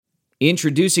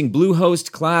Introducing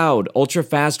Bluehost Cloud,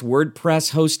 ultra-fast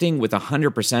WordPress hosting with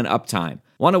 100% uptime.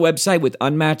 Want a website with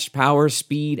unmatched power,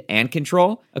 speed, and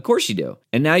control? Of course you do.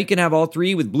 And now you can have all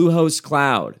three with Bluehost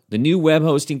Cloud, the new web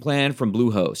hosting plan from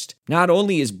Bluehost. Not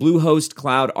only is Bluehost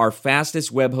Cloud our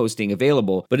fastest web hosting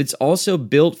available, but it's also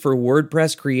built for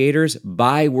WordPress creators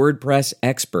by WordPress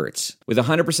experts. With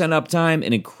 100% uptime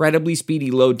and incredibly speedy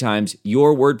load times,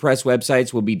 your WordPress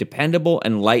websites will be dependable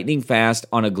and lightning fast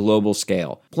on a global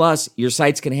scale. Plus, your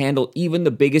sites can handle even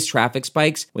the biggest traffic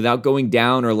spikes without going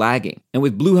down or lagging. And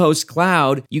with Bluehost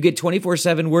Cloud, you get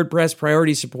 24/7 WordPress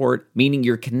priority support, meaning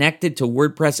you're connected to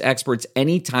WordPress experts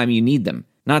anytime you need them.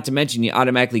 Not to mention, you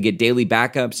automatically get daily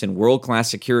backups and world-class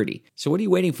security. So what are you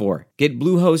waiting for? Get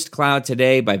Bluehost Cloud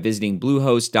today by visiting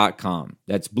Bluehost.com.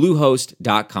 That's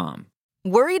Bluehost.com.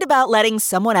 Worried about letting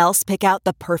someone else pick out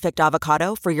the perfect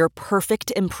avocado for your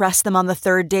perfect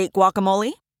impress-them-on-the-third-date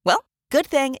guacamole? Well, good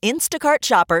thing Instacart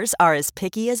shoppers are as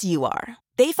picky as you are.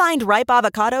 They find ripe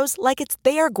avocados like it's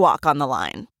their guac on the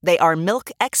line. They are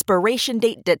milk expiration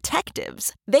date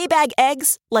detectives. They bag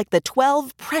eggs like the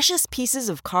 12 precious pieces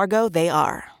of cargo they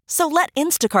are. So let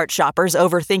Instacart shoppers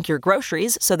overthink your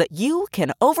groceries so that you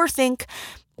can overthink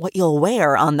what you'll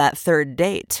wear on that third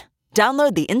date.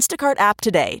 Download the Instacart app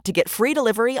today to get free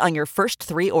delivery on your first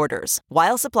 3 orders,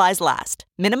 while supplies last.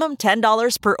 Minimum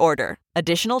 $10 per order.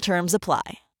 Additional terms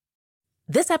apply.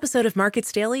 This episode of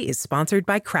Markets Daily is sponsored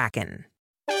by Kraken.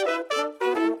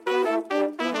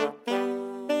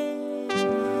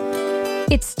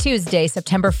 It's Tuesday,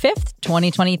 September 5th,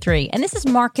 2023, and this is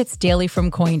Markets Daily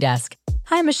from CoinDesk.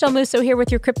 Hi, Michelle Musso here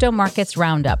with your Crypto Markets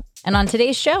Roundup. And on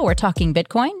today's show, we're talking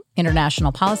Bitcoin,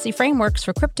 international policy frameworks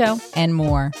for crypto, and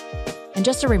more. And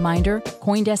just a reminder,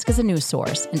 CoinDesk is a news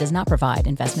source and does not provide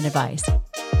investment advice.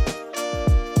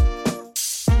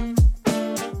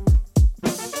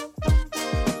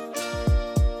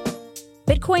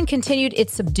 Bitcoin continued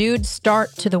its subdued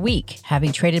start to the week,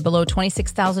 having traded below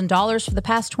 $26,000 for the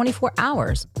past 24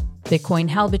 hours. Bitcoin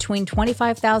held between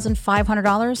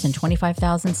 $25,500 and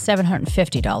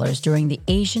 $25,750 during the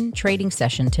Asian trading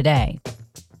session today.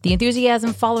 The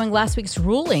enthusiasm following last week's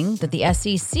ruling that the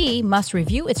SEC must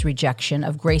review its rejection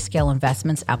of Grayscale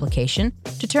Investments' application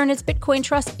to turn its Bitcoin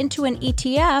trust into an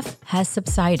ETF has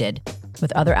subsided,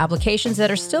 with other applications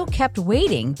that are still kept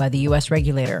waiting by the U.S.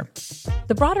 regulator.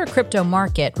 The broader crypto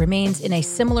market remains in a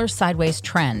similar sideways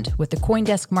trend, with the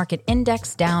CoinDesk Market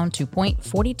Index down to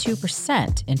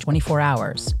 0.42% in 24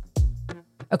 hours.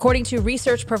 According to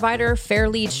research provider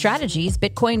Fairlead Strategies,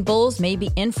 Bitcoin bulls may be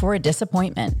in for a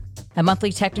disappointment. A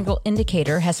monthly technical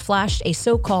indicator has flashed a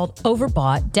so-called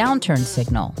overbought downturn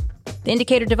signal. The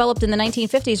indicator, developed in the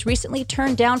 1950s, recently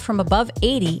turned down from above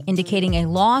 80, indicating a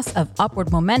loss of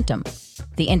upward momentum.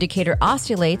 The indicator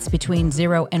oscillates between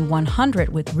 0 and 100,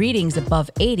 with readings above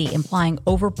 80 implying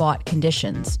overbought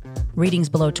conditions. Readings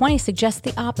below 20 suggest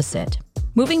the opposite.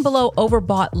 Moving below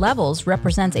overbought levels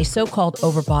represents a so-called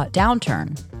overbought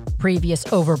downturn. Previous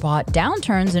overbought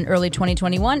downturns in early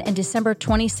 2021 and December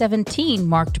 2017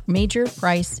 marked major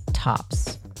price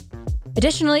tops.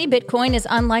 Additionally, Bitcoin is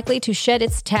unlikely to shed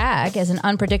its tag as an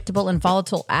unpredictable and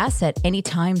volatile asset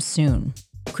anytime soon.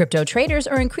 Crypto traders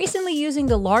are increasingly using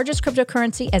the largest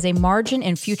cryptocurrency as a margin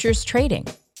in futures trading.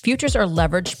 Futures are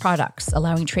leveraged products,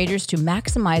 allowing traders to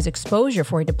maximize exposure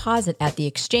for a deposit at the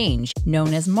exchange,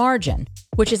 known as margin,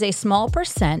 which is a small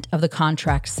percent of the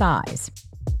contract size.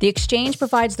 The exchange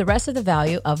provides the rest of the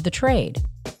value of the trade.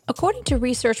 According to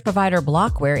research provider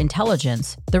Blockware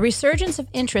Intelligence, the resurgence of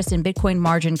interest in Bitcoin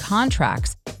margin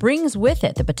contracts brings with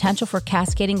it the potential for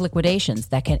cascading liquidations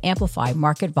that can amplify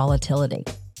market volatility.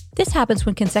 This happens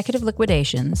when consecutive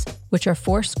liquidations, which are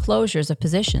forced closures of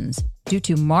positions due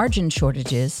to margin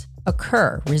shortages,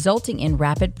 occur, resulting in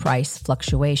rapid price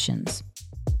fluctuations.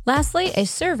 Lastly, a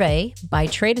survey by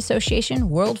Trade Association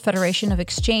World Federation of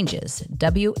Exchanges,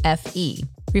 WFE,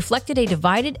 reflected a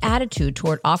divided attitude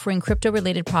toward offering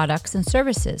crypto-related products and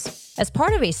services. As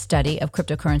part of a study of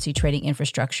cryptocurrency trading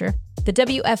infrastructure, the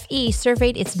WFE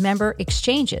surveyed its member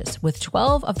exchanges, with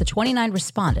 12 of the 29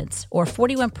 respondents, or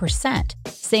 41%,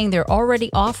 saying they're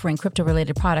already offering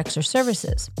crypto-related products or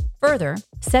services. Further,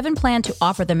 7 plan to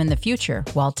offer them in the future,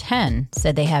 while 10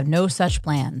 said they have no such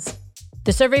plans.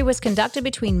 The survey was conducted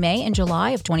between May and July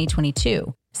of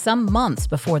 2022, some months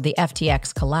before the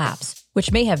FTX collapse,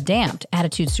 which may have damped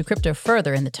attitudes to crypto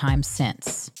further in the time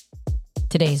since.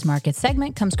 Today's market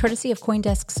segment comes courtesy of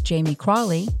CoinDesk's Jamie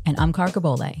Crawley and Amkar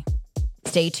Gabole.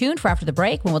 Stay tuned for after the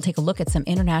break, when we'll take a look at some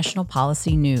international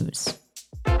policy news.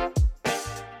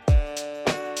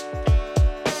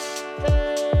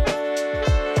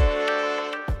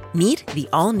 Meet the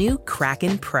all-new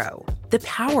Kraken Pro, the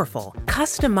powerful,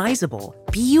 customizable,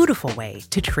 beautiful way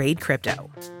to trade crypto.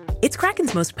 It's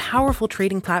Kraken's most powerful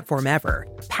trading platform ever,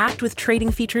 packed with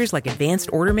trading features like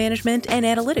advanced order management and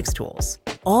analytics tools,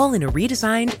 all in a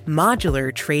redesigned,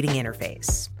 modular trading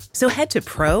interface. So head to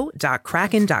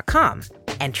pro.kraken.com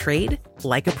and trade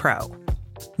like a pro.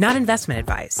 Not investment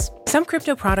advice. Some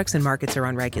crypto products and markets are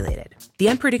unregulated. The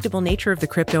unpredictable nature of the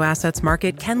crypto assets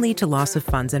market can lead to loss of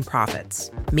funds and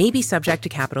profits, may be subject to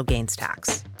capital gains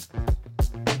tax.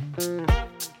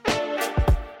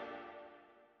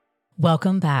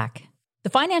 Welcome back. The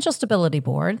Financial Stability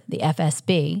Board, the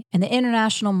FSB, and the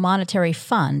International Monetary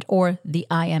Fund, or the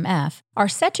IMF, are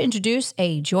set to introduce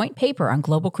a joint paper on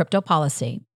global crypto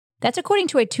policy. That's according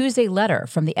to a Tuesday letter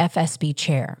from the FSB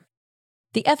chair.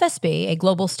 The FSB, a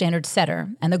global standard setter,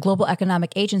 and the Global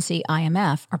Economic Agency,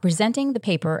 IMF, are presenting the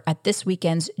paper at this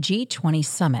weekend's G20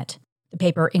 summit. The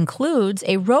paper includes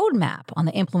a roadmap on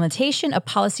the implementation of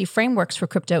policy frameworks for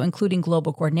crypto, including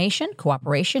global coordination,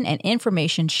 cooperation, and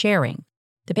information sharing.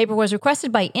 The paper was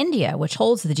requested by India, which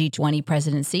holds the G20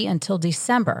 presidency until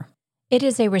December. It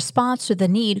is a response to the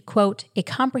need, quote, a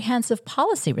comprehensive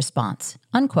policy response,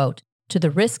 unquote, to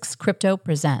the risks crypto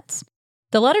presents.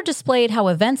 The letter displayed how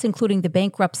events including the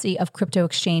bankruptcy of crypto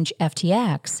exchange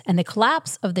FTX and the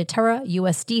collapse of the Terra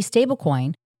USD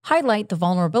stablecoin highlight the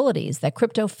vulnerabilities that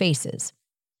crypto faces.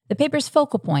 The paper's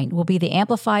focal point will be the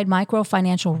amplified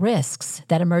microfinancial risks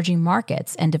that emerging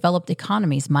markets and developed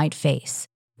economies might face,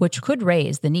 which could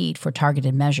raise the need for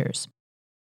targeted measures.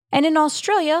 And in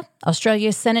Australia,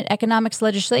 Australia's Senate Economics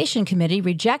Legislation Committee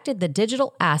rejected the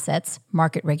Digital Assets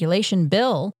Market Regulation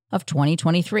Bill of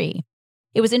 2023.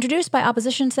 It was introduced by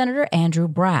opposition Senator Andrew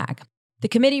Bragg. The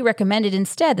committee recommended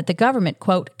instead that the government,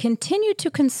 quote, continue to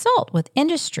consult with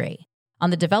industry on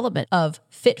the development of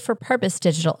fit-for-purpose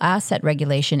digital asset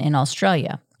regulation in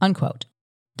Australia, unquote.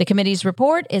 The committee's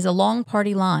report is along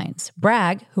party lines.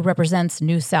 Bragg, who represents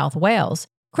New South Wales,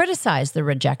 criticized the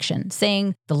rejection,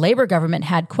 saying the Labour government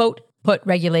had, quote, put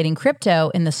regulating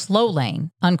crypto in the slow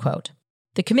lane, unquote.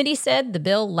 The committee said the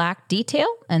bill lacked detail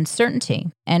and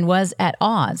certainty and was at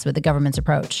odds with the government's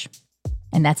approach.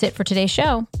 And that's it for today's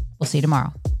show. We'll see you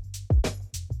tomorrow.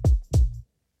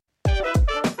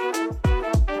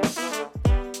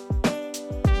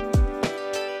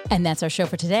 And that's our show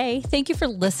for today. Thank you for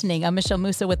listening. I'm Michelle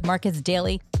Musso with Markets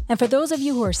Daily. And for those of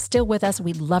you who are still with us,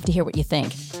 we'd love to hear what you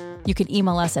think. You can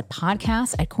email us at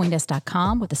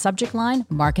podcast@coindesk.com with the subject line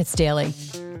Markets Daily.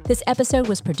 This episode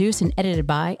was produced and edited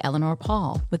by Eleanor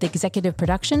Paul, with executive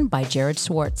production by Jared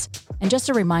Swartz. And just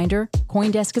a reminder,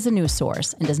 CoinDesk is a news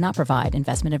source and does not provide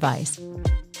investment advice.